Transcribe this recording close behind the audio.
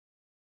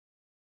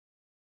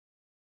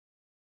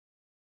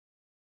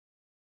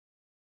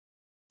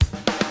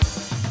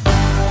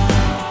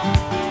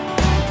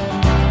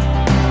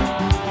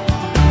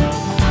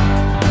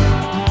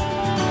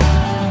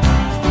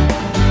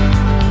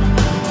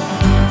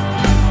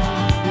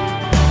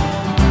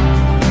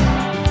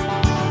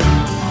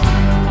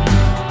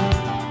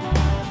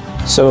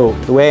So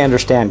the way I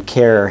understand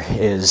CARE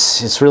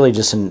is it's really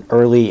just an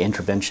early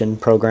intervention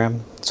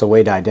program. It's a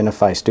way to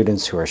identify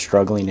students who are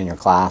struggling in your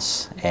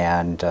class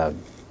and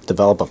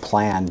develop a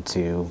plan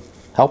to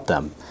help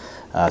them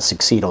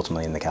succeed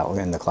ultimately in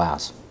the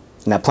class.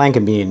 And that plan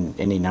can be in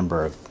any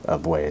number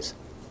of ways.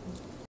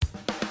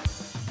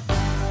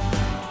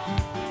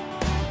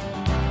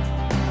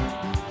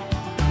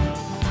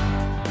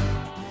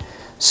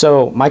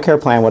 So my CARE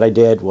plan, what I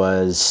did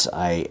was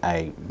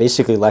I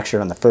basically lectured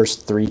on the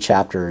first 3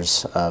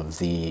 chapters of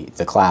the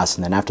class,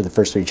 and then after the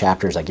first 3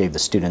 chapters I gave the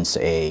students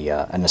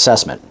an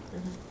assessment.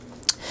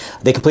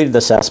 They completed the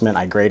assessment,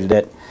 I graded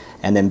it,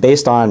 and then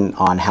based on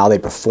how they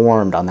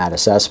performed on that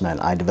assessment,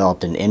 I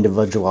developed an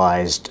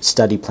individualized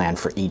study plan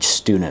for each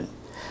student.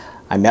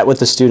 I met with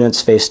the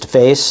students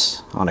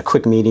face-to-face on a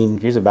quick meeting.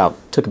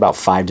 Took about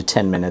 5 to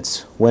 10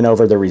 minutes, went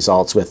over the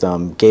results with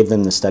them, gave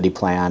them the study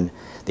plan,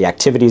 the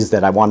activities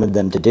that I wanted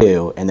them to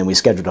do, and then we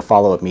scheduled a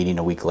follow-up meeting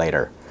a week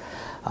later.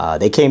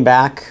 They came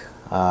back.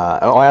 I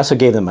also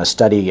gave them a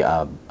study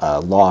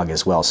log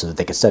as well, so that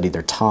they could study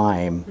their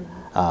time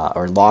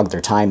or log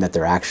their time that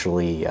they're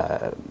actually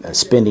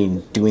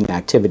spending doing the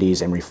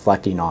activities and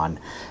reflecting on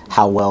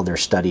how well their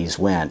studies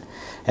went.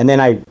 And then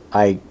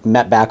I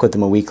met back with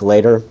them a week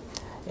later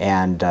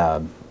and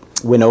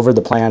went over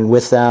the plan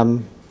with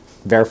them,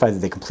 verified that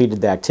they completed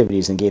the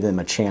activities, and gave them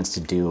a chance to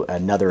do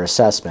another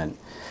assessment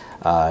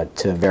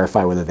to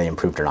verify whether they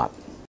improved or not.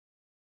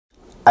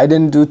 I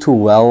didn't do too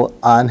well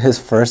on his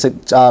first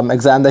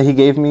exam that he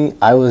gave me.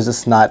 I was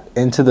just not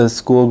into the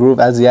school group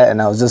as yet,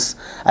 and I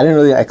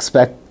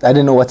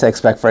didn't know what to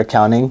expect for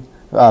accounting,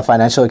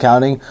 financial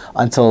accounting,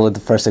 until the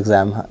first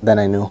exam. Then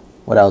I knew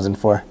what I was in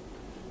for.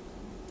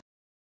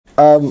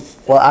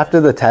 Well,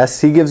 after the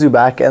test, he gives you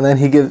back, and then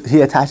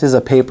he attaches a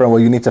paper on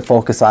what you need to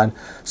focus on.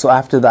 So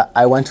after that,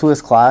 I went to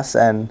his class,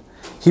 and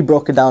he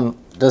broke it down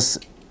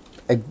just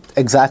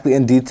exactly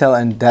in detail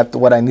and depth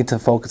what I need to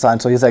focus on.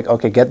 So he's like,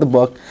 okay, get the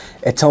book.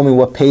 It told me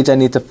what page I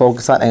need to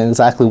focus on and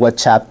exactly what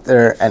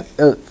chapter, and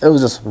it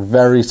was just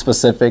very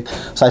specific.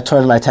 So I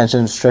turned my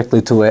attention strictly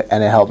to it,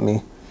 and it helped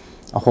me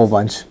a whole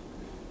bunch.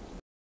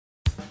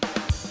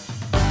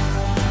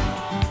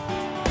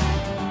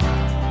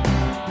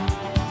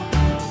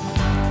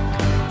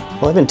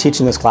 Well, I've been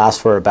teaching this class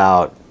for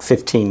about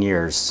 15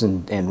 years,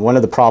 and one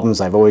of the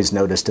problems I've always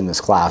noticed in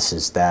this class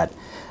is that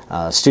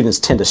students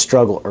tend to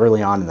struggle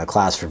early on in the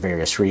class for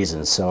various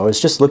reasons. So I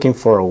was just looking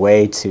for a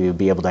way to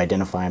be able to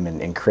identify them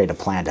and create a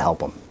plan to help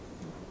them.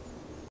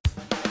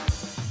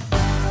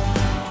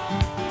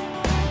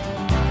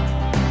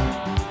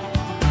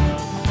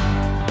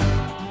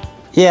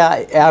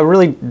 Yeah, I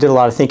really did a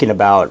lot of thinking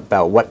about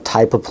what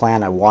type of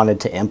plan I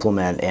wanted to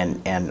implement,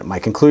 and my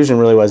conclusion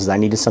really was that I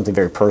needed something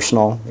very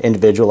personal,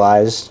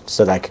 individualized,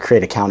 so that I could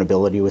create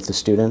accountability with the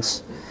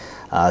students,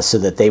 so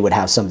that they would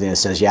have something that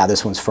says, yeah,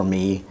 this one's for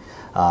me,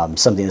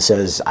 something that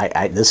says,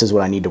 this is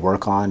what I need to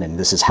work on, and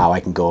this is how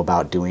I can go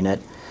about doing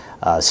it.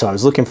 So I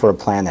was looking for a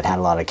plan that had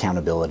a lot of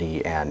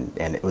accountability, and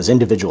it was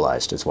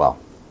individualized as well.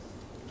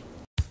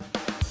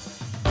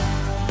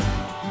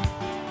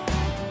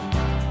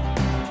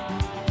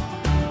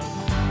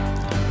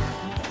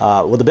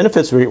 Well, the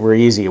benefits were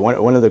easy.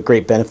 One of the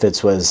great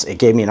benefits was it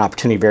gave me an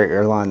opportunity very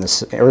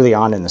early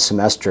on in the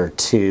semester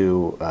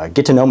to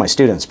get to know my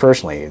students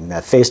personally. And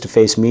that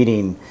face-to-face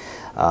meeting,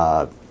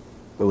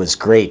 it was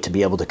great to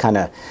be able to kind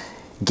of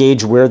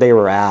gauge where they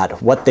were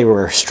at, what they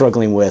were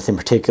struggling with in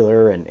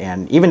particular,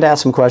 and even to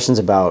ask some questions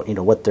about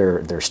what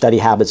their study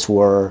habits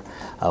were,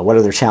 what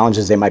other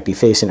challenges they might be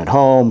facing at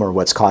home, or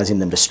what's causing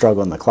them to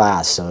struggle in the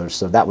class.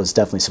 So that was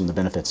definitely some of the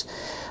benefits.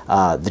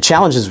 The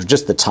challenges were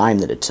just the time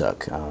that it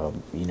took.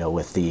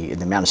 With the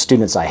amount of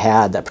students I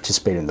had that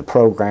participated in the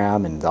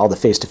program and all the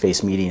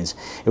face-to-face meetings,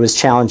 it was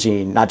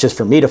challenging not just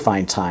for me to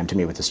find time to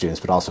meet with the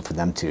students, but also for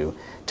them to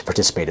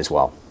participate as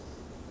well.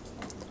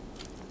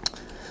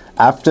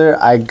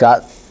 After I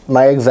got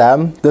my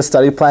exam, the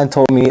study plan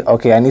told me,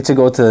 okay, I need to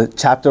go to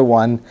chapter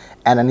 1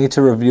 and I need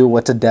to review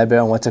what to debit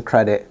and what to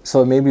credit.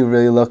 So it made me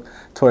really look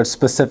towards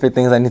specific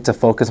things I need to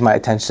focus my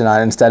attention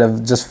on instead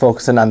of just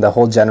focusing on the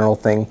whole general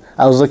thing.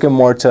 I was looking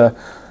more to,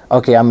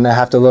 okay, I'm gonna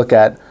have to look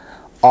at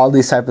all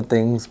these type of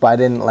things, but I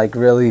didn't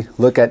really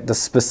look at the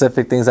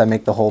specific things that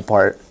make the whole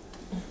part.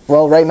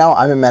 Well, right now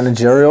I'm in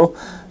managerial,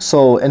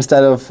 so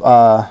instead of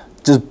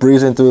just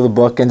breezing through the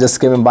book and just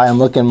skimming by, I'm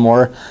looking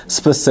more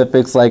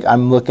specifics. Like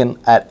I'm looking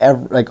at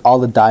all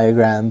the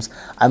diagrams.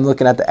 I'm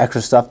looking at the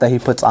extra stuff that he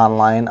puts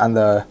online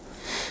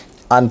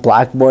on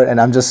Blackboard, and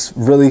I'm just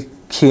really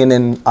keying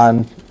in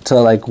on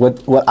to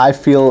what I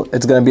feel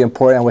it's going to be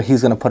important and what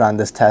he's going to put on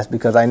this test,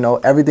 because I know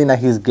everything that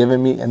he's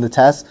given me in the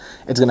test,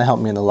 it's going to help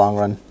me in the long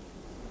run.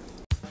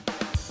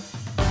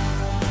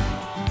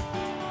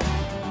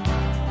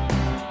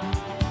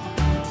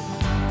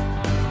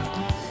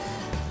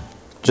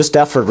 Just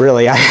effort,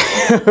 really.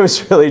 It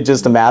was really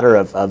just a matter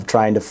of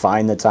trying to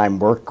find the time,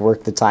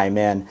 work the time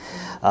in.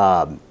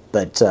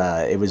 But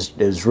it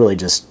was really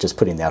just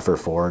putting the effort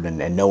forward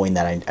and knowing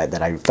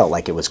that I felt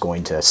like it was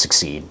going to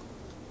succeed,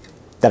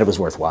 that it was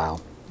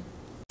worthwhile.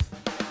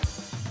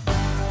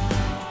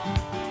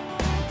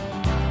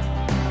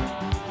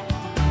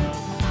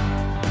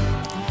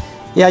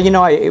 Yeah,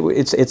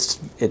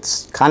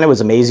 it's kind of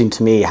was amazing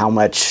to me how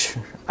much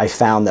I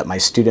found that my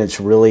students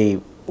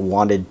really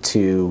wanted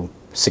to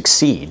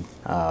succeed.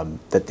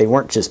 That they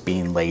weren't just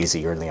being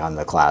lazy early on in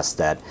the class.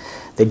 That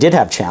they did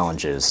have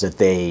challenges. That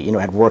they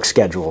had work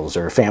schedules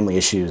or family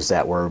issues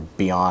that were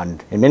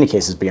beyond, in many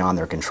cases, beyond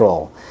their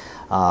control.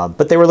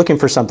 But they were looking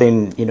for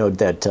something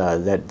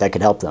that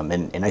could help them.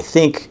 And I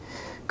think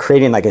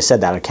creating, like I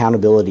said, that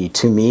accountability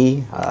to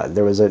me,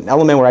 there was an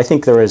element where I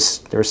think there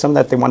was some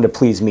that they wanted to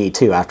please me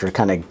too. After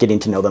kind of getting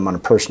to know them on a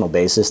personal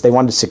basis, they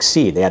wanted to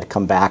succeed. They had to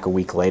come back a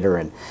week later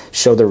and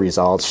show their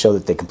results, show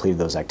that they completed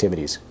those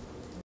activities.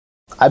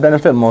 I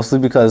benefit mostly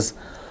because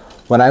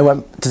when I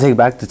went to take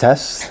back the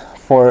tests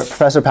for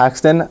Professor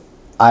Paxton,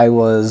 I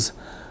was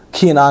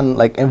keen on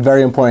in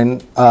very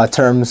important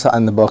terms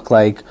on the book.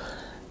 Like,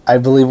 I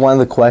believe one of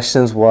the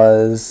questions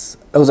was,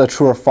 it was a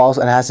true or false,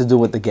 and it has to do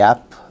with the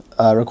gap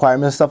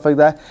requirements, stuff like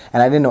that.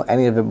 And I didn't know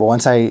any of it, but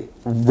once I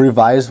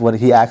revised what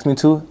he asked me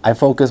to, I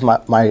focused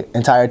my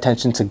entire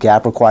attention to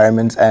gap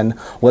requirements and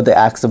what they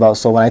asked about.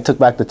 So when I took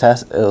back the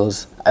test,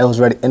 I was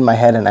ready in my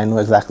head and I knew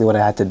exactly what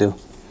I had to do.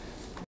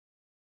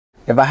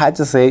 If I had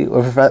to say,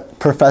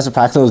 Professor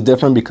Paxton was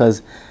different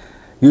because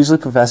usually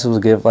professors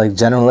would give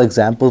general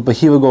examples, but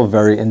he would go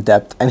very in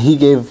depth, and he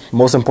gave,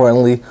 most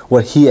importantly,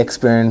 what he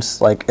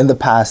experienced in the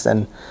past.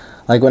 And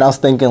when I was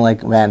thinking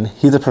man,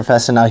 he's a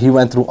professor now, he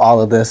went through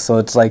all of this, so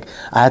it's I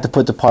had to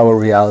put the part where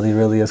reality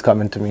really is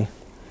coming to me.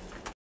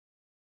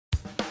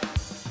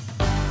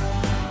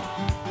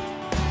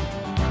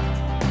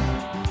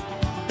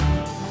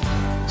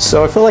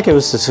 So I feel like it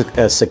was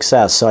a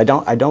success. So I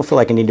don't feel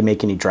like I need to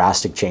make any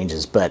drastic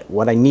changes. But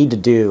what I need to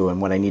do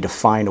and what I need to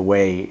find a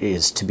way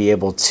is to be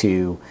able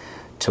to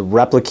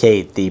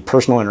replicate the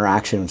personal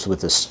interactions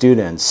with the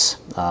students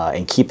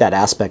and keep that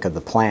aspect of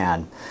the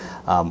plan,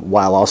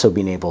 while also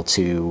being able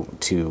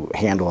to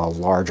handle a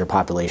larger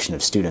population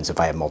of students if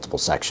I have multiple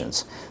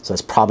sections. So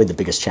that's probably the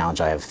biggest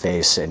challenge I have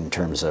faced in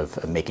terms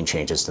of making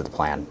changes to the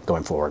plan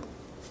going forward.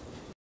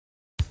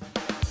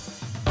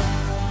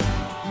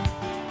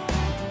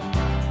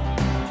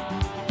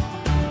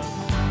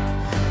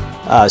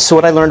 So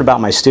what I learned about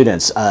my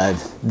students,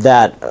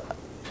 that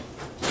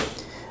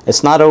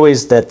it's not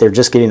always that they're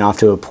just getting off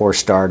to a poor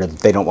start or that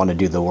they don't want to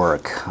do the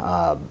work.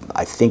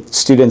 I think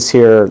students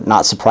here,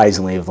 not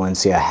surprisingly, of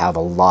Valencia have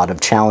a lot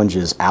of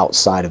challenges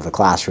outside of the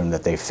classroom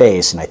that they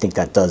face, and I think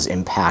that does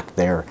impact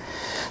their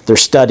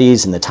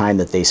studies and the time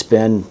that they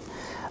spend.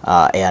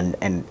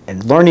 And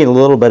learning a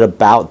little bit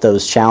about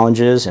those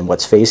challenges and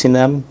what's facing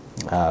them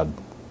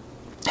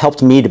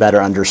helped me to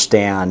better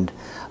understand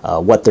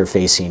what they're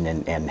facing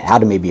and how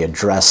to maybe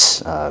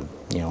address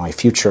my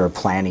future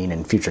planning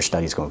and future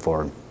studies going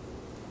forward.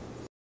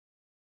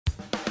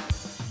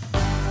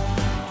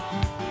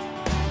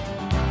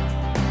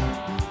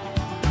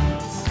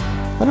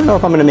 I don't know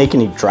if I'm going to make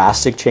any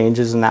drastic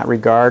changes in that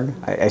regard.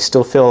 I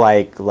still feel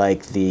like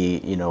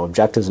the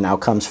objectives and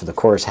outcomes for the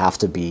course have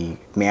to be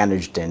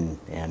managed and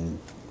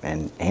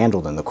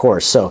handled in the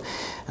course. So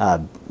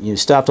you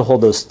still have to hold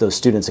those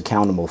students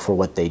accountable for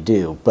what they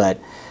do, but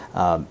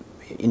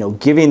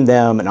giving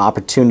them an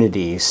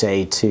opportunity,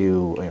 say,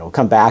 to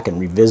come back and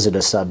revisit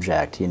a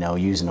subject,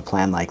 using a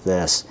plan like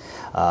this,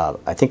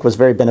 I think was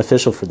very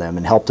beneficial for them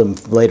and helped them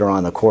later on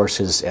in the course,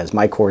 as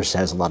my course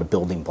has a lot of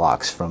building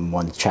blocks from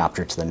one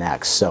chapter to the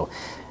next. So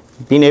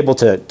being able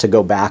to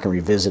go back and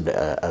revisit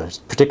a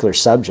particular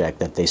subject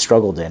that they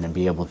struggled in and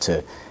be able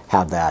to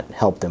have that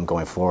help them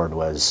going forward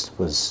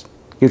was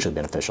hugely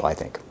beneficial, I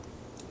think.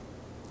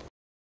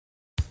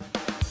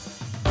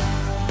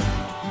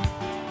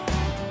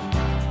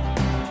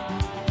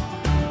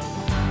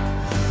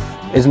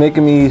 It's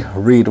making me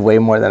read way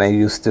more than I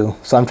used to.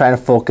 So I'm trying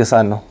to focus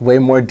on way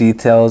more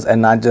details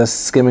and not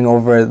just skimming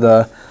over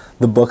the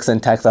books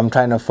and text. I'm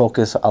trying to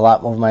focus a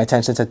lot more of my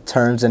attention to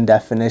terms and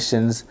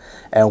definitions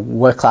and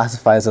what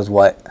classifies as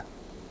what.